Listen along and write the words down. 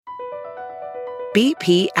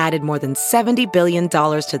BP added more than $70 billion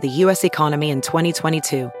to the U.S. economy in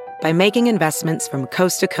 2022 by making investments from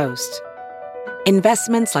coast to coast.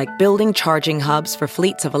 Investments like building charging hubs for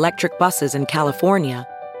fleets of electric buses in California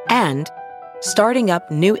and starting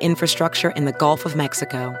up new infrastructure in the Gulf of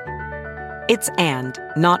Mexico. It's and,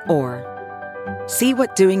 not or. See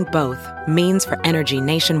what doing both means for energy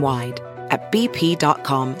nationwide at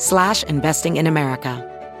bp.com/investing in America.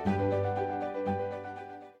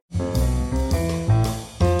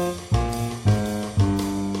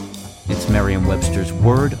 It's Merriam-Webster's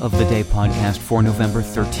Word of the Day podcast for November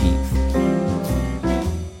 13th.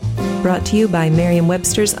 Brought to you by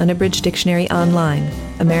Merriam-Webster's Unabridged Dictionary Online,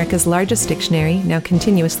 America's largest dictionary, now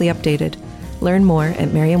continuously updated. Learn more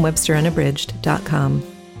at merriam-websterunabridged.com.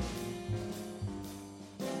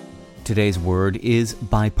 Today's word is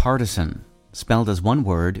bipartisan, spelled as one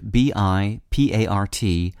word,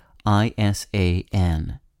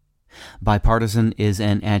 B-I-P-A-R-T-I-S-A-N. Bipartisan is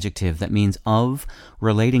an adjective that means of,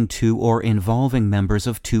 relating to, or involving members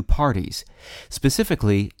of two parties,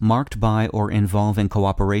 specifically marked by or involving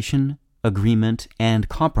cooperation, agreement, and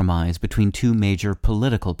compromise between two major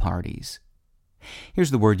political parties.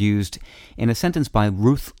 Here's the word used in a sentence by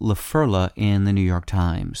Ruth La Ferla in the New York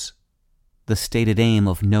Times. The stated aim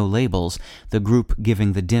of No Labels, the group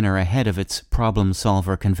giving the dinner ahead of its Problem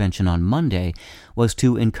Solver convention on Monday, was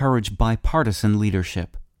to encourage bipartisan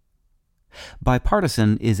leadership.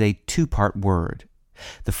 Bipartisan is a two-part word.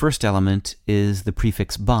 The first element is the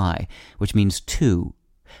prefix by, which means two.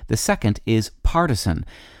 The second is partisan,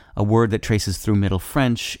 a word that traces through Middle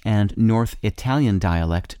French and North Italian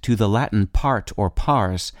dialect to the Latin part or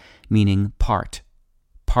pars, meaning part.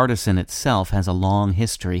 Partisan itself has a long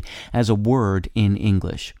history as a word in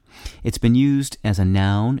English. It's been used as a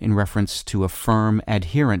noun in reference to a firm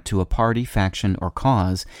adherent to a party, faction, or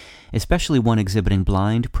cause, especially one exhibiting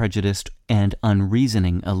blind, prejudiced, and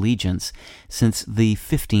unreasoning allegiance since the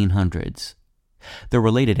 1500s. The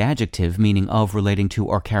related adjective, meaning of, relating to,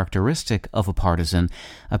 or characteristic of a partisan,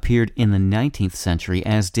 appeared in the 19th century,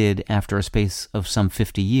 as did, after a space of some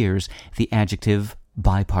 50 years, the adjective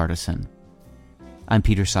bipartisan. I'm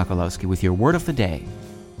Peter Sokolowski with your Word of the Day.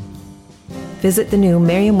 Visit the new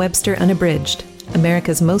Merriam-Webster Unabridged,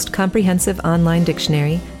 America's most comprehensive online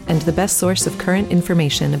dictionary and the best source of current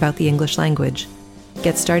information about the English language.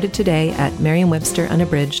 Get started today at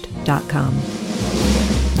merriam-websterunabridged.com.